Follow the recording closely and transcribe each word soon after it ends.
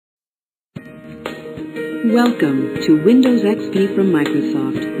Welcome to Windows XP from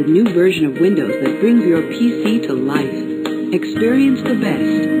Microsoft, the new version of Windows that brings your PC to life. Experience the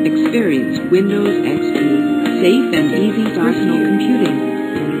best. Experience Windows XP. Safe and easy personal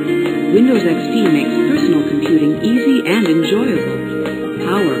computing. Windows XP makes personal computing easy and enjoyable.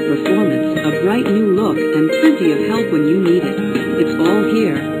 Power, performance, a bright new look, and plenty of help when you need it. It's all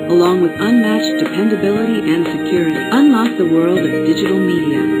here, along with unmatched dependability and security. Unlock the world of digital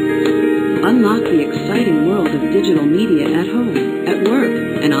media. Unlock the exciting world of digital media at home, at work,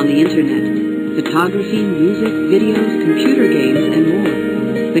 and on the internet. Photography, music, videos, computer games, and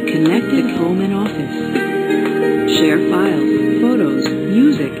more. The connected home and office. Share files, photos,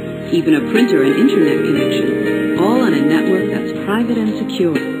 music, even a printer and internet connection. All on a network that's private and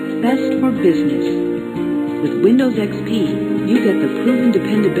secure. Best for business. With Windows XP, you get the proven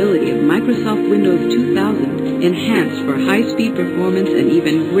dependability of Microsoft Windows 2000, enhanced for high-speed performance and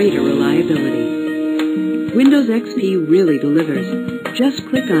even greater reliability. Windows XP really delivers. Just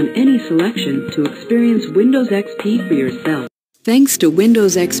click on any selection to experience Windows XP for yourself. Thanks to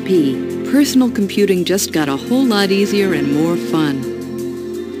Windows XP, personal computing just got a whole lot easier and more fun.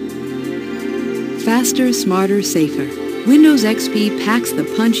 Faster, smarter, safer. Windows XP packs the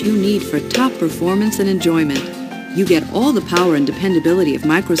punch you need for top performance and enjoyment. You get all the power and dependability of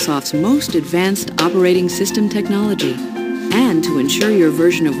Microsoft's most advanced operating system technology. And to ensure your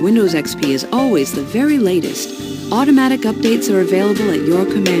version of Windows XP is always the very latest, automatic updates are available at your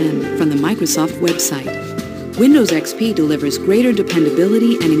command from the Microsoft website. Windows XP delivers greater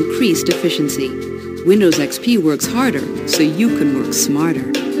dependability and increased efficiency. Windows XP works harder so you can work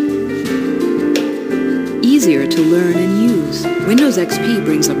smarter. Easier to learn and use. Windows XP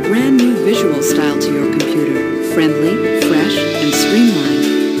brings a brand new visual style to your computer. Friendly, fresh, and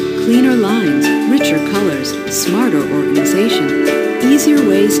streamlined. Cleaner lines, richer colors, smarter organization. Easier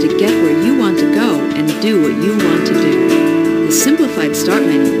ways to get where you want to go and do what you want to do. The simplified Start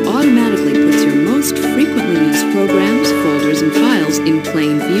menu automatically puts your most frequently used programs, folders, and files in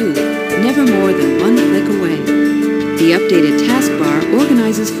plain view, never more than one click away. The updated taskbar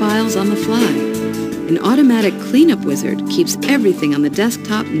organizes files on the fly. An automatic cleanup wizard keeps everything on the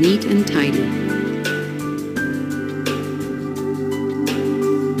desktop neat and tidy.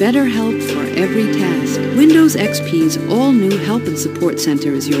 Better help for every task. Windows XP's all-new Help and Support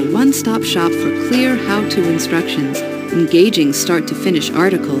Center is your one-stop shop for clear how-to instructions, engaging start-to-finish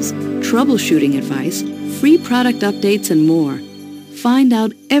articles, troubleshooting advice, free product updates, and more. Find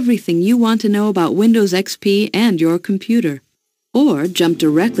out everything you want to know about Windows XP and your computer. Or jump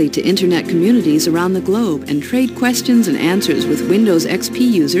directly to Internet communities around the globe and trade questions and answers with Windows XP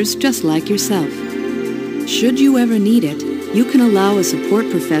users just like yourself. Should you ever need it, you can allow a support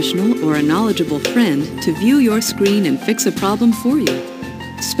professional or a knowledgeable friend to view your screen and fix a problem for you.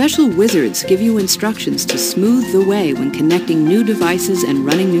 Special wizards give you instructions to smooth the way when connecting new devices and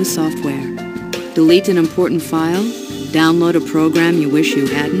running new software. Delete an important file? Download a program you wish you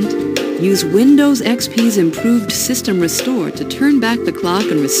hadn't? Use Windows XP's improved System Restore to turn back the clock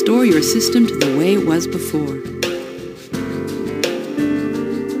and restore your system to the way it was before.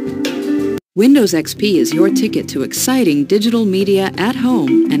 Windows XP is your ticket to exciting digital media at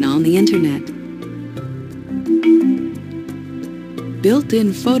home and on the internet.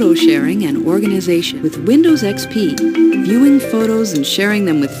 Built-in photo sharing and organization. With Windows XP, viewing photos and sharing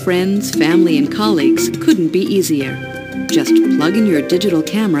them with friends, family, and colleagues couldn't be easier. Just plug in your digital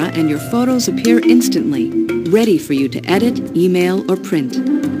camera and your photos appear instantly, ready for you to edit, email, or print.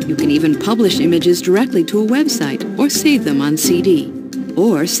 You can even publish images directly to a website or save them on CD,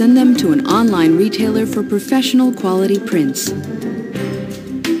 or send them to an online retailer for professional quality prints.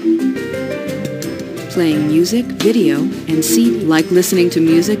 Playing music, video, and CD. Like listening to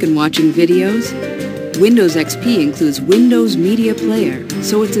music and watching videos? Windows XP includes Windows Media Player,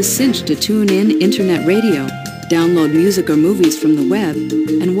 so it's a cinch to tune in internet radio, download music or movies from the web,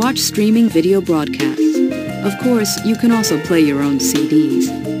 and watch streaming video broadcasts. Of course, you can also play your own CDs.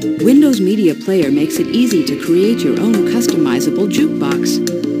 Windows Media Player makes it easy to create your own customizable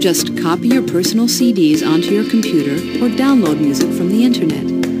jukebox. Just copy your personal CDs onto your computer or download music from the internet.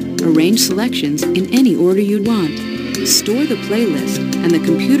 Arrange selections in any order you'd want. Store the playlist, and the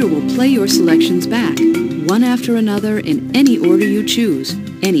computer will play your selections back, one after another in any order you choose,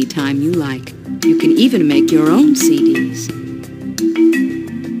 anytime you like. You can even make your own CDs.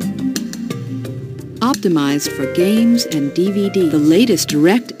 Optimized for games and DVD. The latest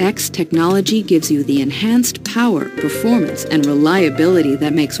DirectX technology gives you the enhanced power, performance, and reliability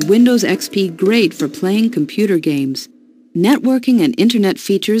that makes Windows XP great for playing computer games. Networking and internet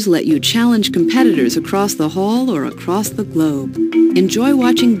features let you challenge competitors across the hall or across the globe. Enjoy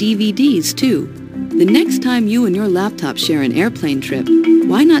watching DVDs, too. The next time you and your laptop share an airplane trip,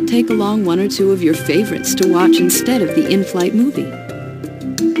 why not take along one or two of your favorites to watch instead of the in-flight movie?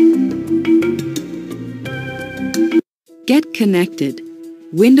 Get connected.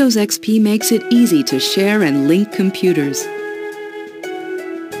 Windows XP makes it easy to share and link computers.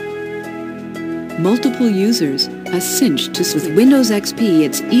 Multiple users, a cinch to switch. With Windows XP,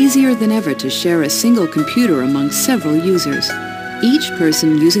 it's easier than ever to share a single computer among several users. Each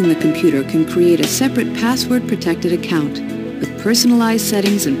person using the computer can create a separate password-protected account with personalized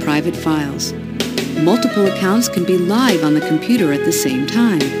settings and private files. Multiple accounts can be live on the computer at the same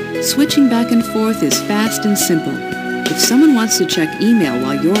time. Switching back and forth is fast and simple. If someone wants to check email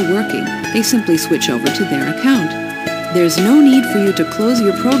while you're working, they simply switch over to their account. There's no need for you to close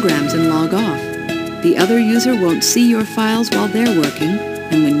your programs and log off. The other user won't see your files while they're working,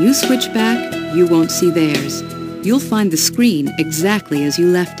 and when you switch back, you won't see theirs. You'll find the screen exactly as you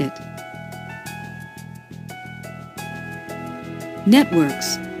left it.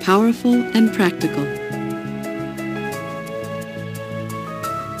 Networks, powerful and practical.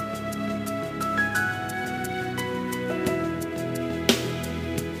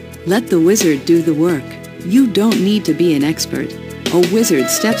 Let the wizard do the work. You don't need to be an expert. A wizard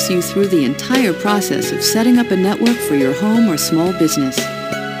steps you through the entire process of setting up a network for your home or small business.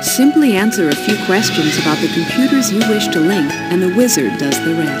 Simply answer a few questions about the computers you wish to link, and the wizard does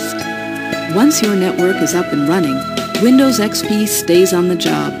the rest. Once your network is up and running, Windows XP stays on the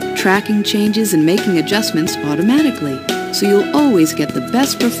job, tracking changes and making adjustments automatically, so you'll always get the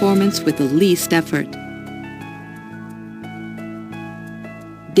best performance with the least effort.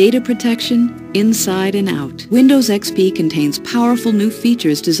 Data protection, inside and out. Windows XP contains powerful new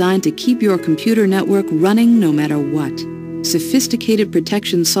features designed to keep your computer network running no matter what. Sophisticated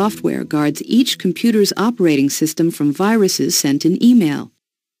protection software guards each computer's operating system from viruses sent in email.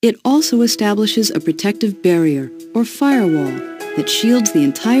 It also establishes a protective barrier, or firewall, that shields the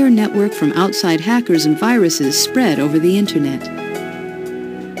entire network from outside hackers and viruses spread over the Internet.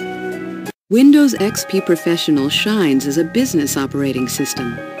 Windows XP Professional shines as a business operating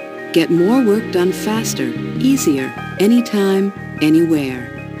system. Get more work done faster, easier, anytime, anywhere.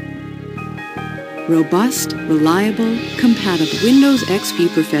 Robust, reliable, compatible. Windows XP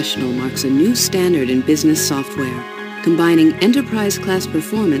Professional marks a new standard in business software, combining enterprise-class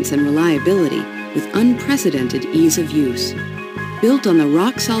performance and reliability with unprecedented ease of use. Built on the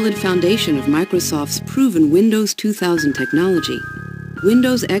rock-solid foundation of Microsoft's proven Windows 2000 technology,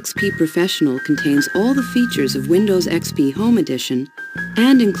 Windows XP Professional contains all the features of Windows XP Home Edition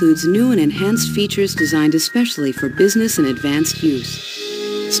and includes new and enhanced features designed especially for business and advanced use.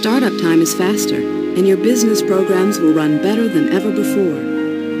 Startup time is faster, and your business programs will run better than ever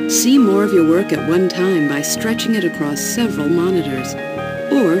before. See more of your work at one time by stretching it across several monitors,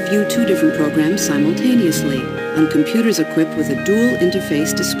 or view two different programs simultaneously on computers equipped with a dual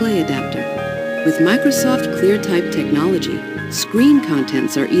interface display adapter. With Microsoft ClearType technology, screen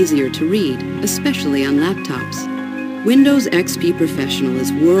contents are easier to read, especially on laptops. Windows XP Professional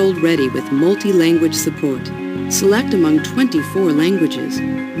is world-ready with multi-language support. Select among 24 languages,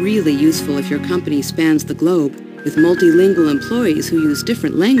 really useful if your company spans the globe, with multilingual employees who use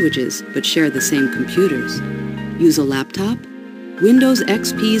different languages but share the same computers. Use a laptop? Windows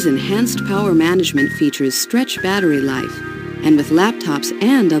XP's enhanced power management features stretch battery life, and with laptops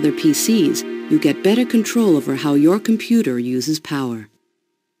and other PCs, you get better control over how your computer uses power.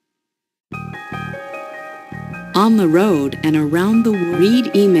 On the road and around the world,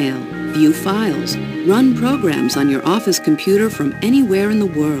 read email, view files, run programs on your office computer from anywhere in the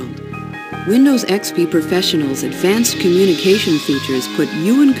world. Windows XP Professional's advanced communication features put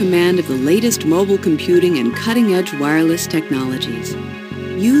you in command of the latest mobile computing and cutting-edge wireless technologies.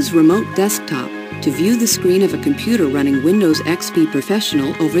 Use Remote Desktop to view the screen of a computer running Windows XP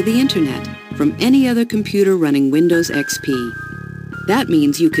Professional over the Internet from any other computer running Windows XP. That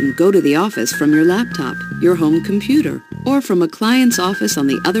means you can go to the office from your laptop, your home computer, or from a client's office on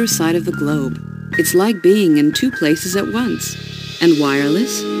the other side of the globe. It's like being in two places at once. And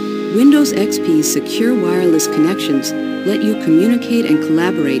wireless? Windows XP's secure wireless connections let you communicate and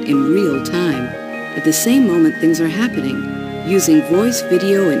collaborate in real time, at the same moment things are happening, using voice,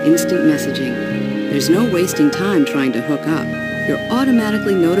 video, and instant messaging. There's no wasting time trying to hook up. You're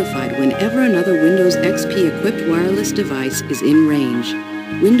automatically notified whenever another Windows XP-equipped wireless device is in range.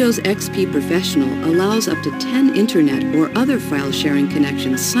 Windows XP Professional allows up to 10 Internet or other file-sharing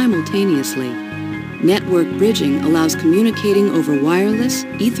connections simultaneously. Network bridging allows communicating over wireless,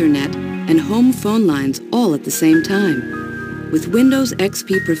 Ethernet, and home phone lines all at the same time. With Windows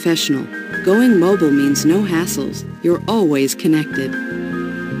XP Professional, going mobile means no hassles. You're always connected.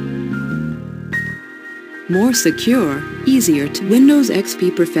 more secure, easier to... Windows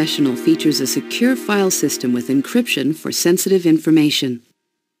XP Professional features a secure file system with encryption for sensitive information.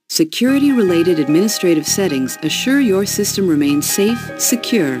 Security-related administrative settings assure your system remains safe,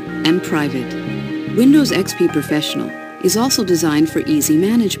 secure, and private. Windows XP Professional is also designed for easy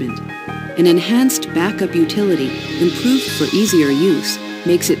management. An enhanced backup utility, improved for easier use,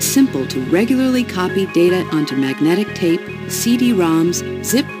 makes it simple to regularly copy data onto magnetic tape, CD-ROMs,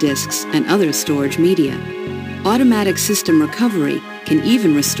 zip disks, and other storage media. Automatic system recovery can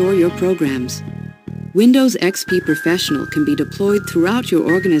even restore your programs. Windows XP Professional can be deployed throughout your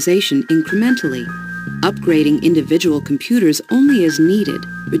organization incrementally. Upgrading individual computers only as needed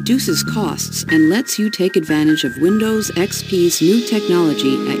reduces costs and lets you take advantage of Windows XP's new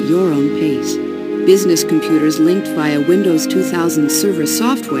technology at your own pace. Business computers linked via Windows 2000 server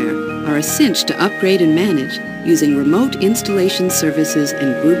software are a cinch to upgrade and manage using remote installation services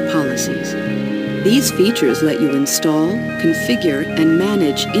and group policies. These features let you install, configure, and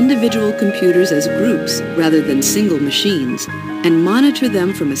manage individual computers as groups rather than single machines, and monitor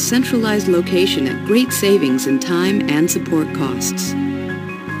them from a centralized location at great savings in time and support costs.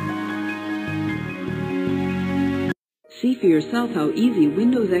 See for yourself how easy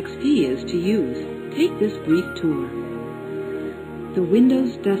Windows XP is to use. Take this brief tour. The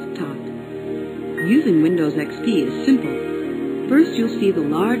Windows Desktop. Using Windows XP is simple. First, you'll see the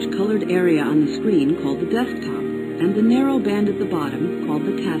large colored area on the screen called the desktop, and the narrow band at the bottom called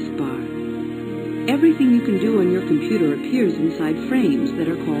the taskbar. Everything you can do on your computer appears inside frames that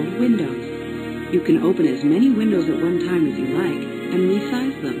are called windows. You can open as many windows at one time as you like, and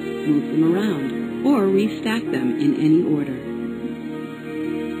resize them, move them around, or restack them in any order.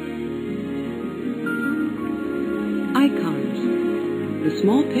 Icons. The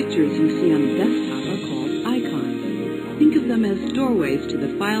small pictures you see on the desktop are called icons. Think of them as doorways to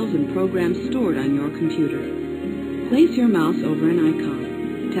the files and programs stored on your computer. Place your mouse over an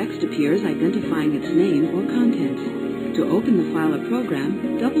icon. Text appears identifying its name or contents. To open the file or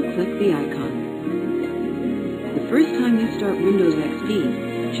program, double-click the icon. The first time you start Windows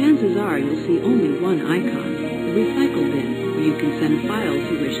XP, chances are you'll see only one icon, the recycle bin, where you can send files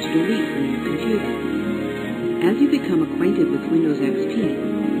you wish to delete from your computer. As you become acquainted with Windows XP,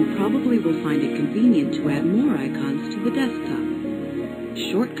 you probably will find it convenient to add more icons to the desktop.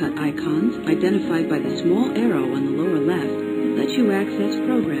 Shortcut icons, identified by the small arrow on the lower left, let you access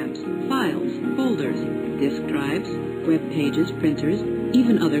programs, files, folders, disk drives, web pages, printers,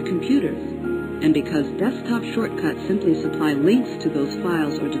 even other computers. And because desktop shortcuts simply supply links to those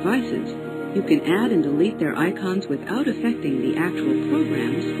files or devices, you can add and delete their icons without affecting the actual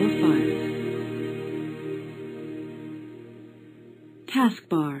programs or files.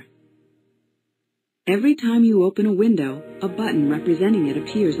 Taskbar. Every time you open a window, a button representing it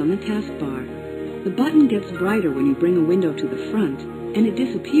appears on the taskbar. The button gets brighter when you bring a window to the front, and it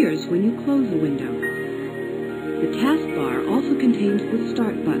disappears when you close the window. The taskbar also contains the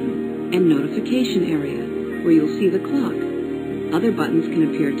Start button and Notification area, where you'll see the clock. Other buttons can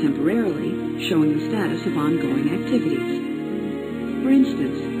appear temporarily, showing the status of ongoing activities. For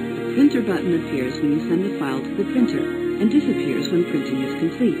instance, the Printer button appears when you send a file to the printer, and disappears when printing is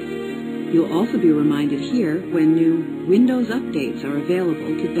complete. You'll also be reminded here when new Windows updates are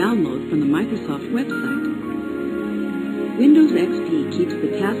available to download from the Microsoft website. Windows XP keeps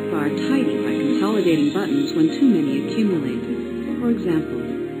the taskbar tidy by consolidating buttons when too many accumulate. For example,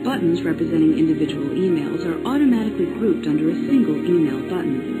 buttons representing individual emails are automatically grouped under a single email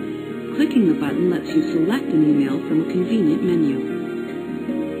button. Clicking the button lets you select an email from a convenient menu.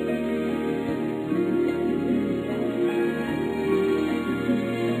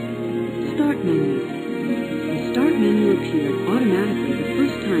 The Start menu appeared automatically the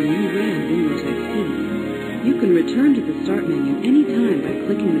first time you ran Windows XP. You can return to the Start menu anytime by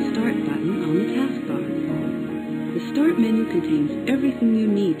clicking the Start button on the taskbar. The Start menu contains everything you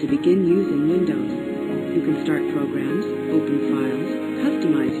need to begin using Windows. You can start programs, open files,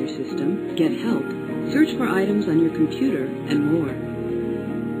 customize your system, get help, search for items on your computer, and more.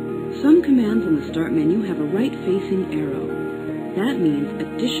 Some commands in the Start menu have a right-facing arrow. That means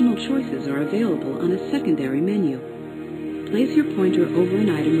additional choices are available on a secondary menu. Place your pointer over an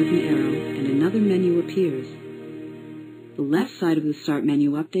item with an arrow, and another menu appears. The left side of the Start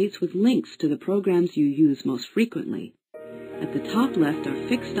menu updates with links to the programs you use most frequently. At the top left are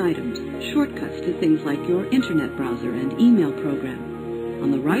fixed items, shortcuts to things like your internet browser and email program.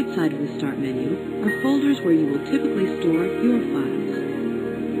 On the right side of the Start menu are folders where you will typically store your files.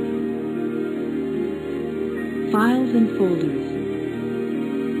 Files and folders.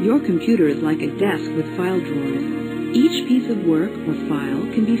 Your computer is like a desk with file drawers. Each piece of work or file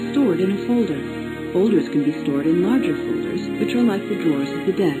can be stored in a folder. Folders can be stored in larger folders, which are like the drawers of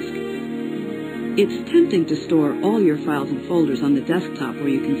the desk. It's tempting to store all your files and folders on the desktop where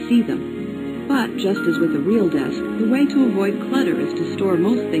you can see them. But just as with a real desk, the way to avoid clutter is to store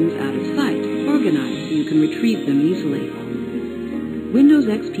most things out of sight, organized so you can retrieve them easily. Windows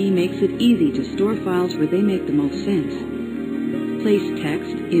XP makes it easy to store files where they make the most sense. Place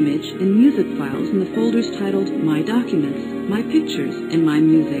text, image, and music files in the folders titled My Documents, My Pictures, and My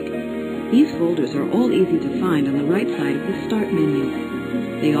Music. These folders are all easy to find on the right side of the Start menu.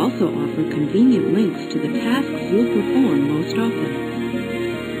 They also offer convenient links to the tasks you'll perform most often.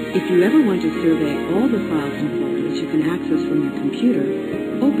 If you ever want to survey all the files and folders you can access from your computer,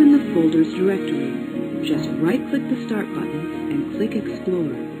 open the Folders directory. Just right-click the Start button and click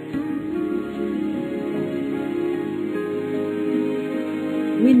Explore.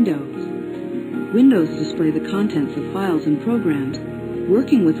 Windows. Windows display the contents of files and programs.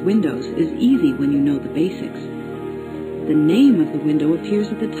 Working with Windows is easy when you know the basics. The name of the window appears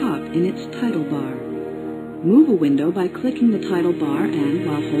at the top in its title bar. Move a window by clicking the title bar and,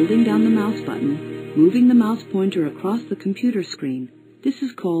 while holding down the mouse button, moving the mouse pointer across the computer screen. This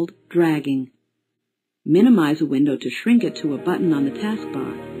is called dragging. Minimize a window to shrink it to a button on the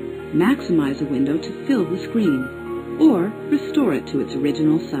taskbar. Maximize a window to fill the screen, or restore it to its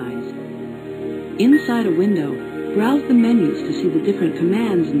original size. Inside a window, browse the menus to see the different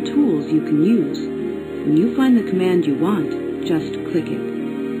commands and tools you can use. When you find the command you want, just click it.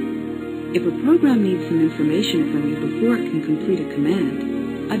 If a program needs some information from you before it can complete a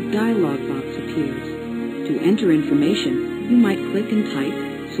command, a dialog box appears. To enter information, you might click and type,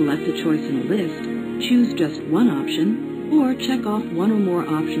 select a choice in a list, choose just one option, or check off one or more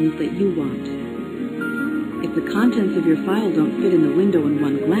options that you want. If the contents of your file don't fit in the window in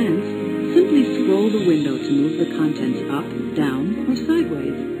one glance, simply scroll the window to move the contents up, down, or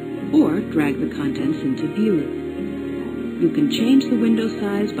sideways, or drag the contents into view. You can change the window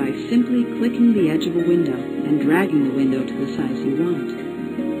size by simply clicking the edge of a window and dragging the window to the size you want.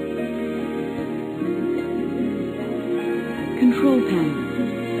 Control Panel.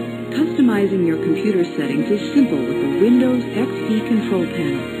 Customizing your computer settings is simple with the Windows XP Control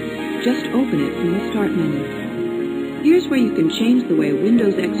Panel. Just open it from the Start menu. Here's where you can change the way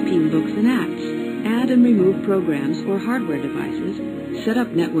Windows XP looks and acts, add and remove programs or hardware devices, set up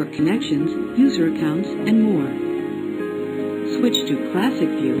network connections, user accounts, and more. Switch to Classic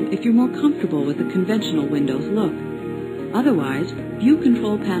View if you're more comfortable with the conventional Windows look. Otherwise, view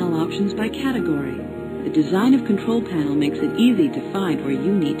Control Panel options by category. The design of Control Panel makes it easy to find where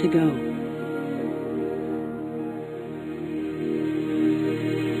you need to go.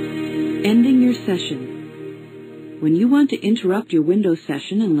 Ending your session. When you want to interrupt your Windows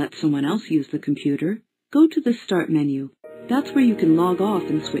session and let someone else use the computer, go to the Start menu. That's where you can log off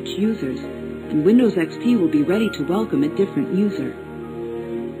and switch users, and Windows XP will be ready to welcome a different user.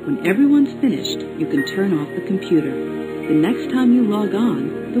 When everyone's finished, you can turn off the computer. The next time you log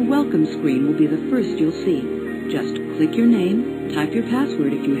on, the welcome screen will be the first you'll see. Just click your name, type your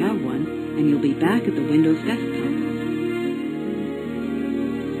password if you have one, and you'll be back at the Windows desktop.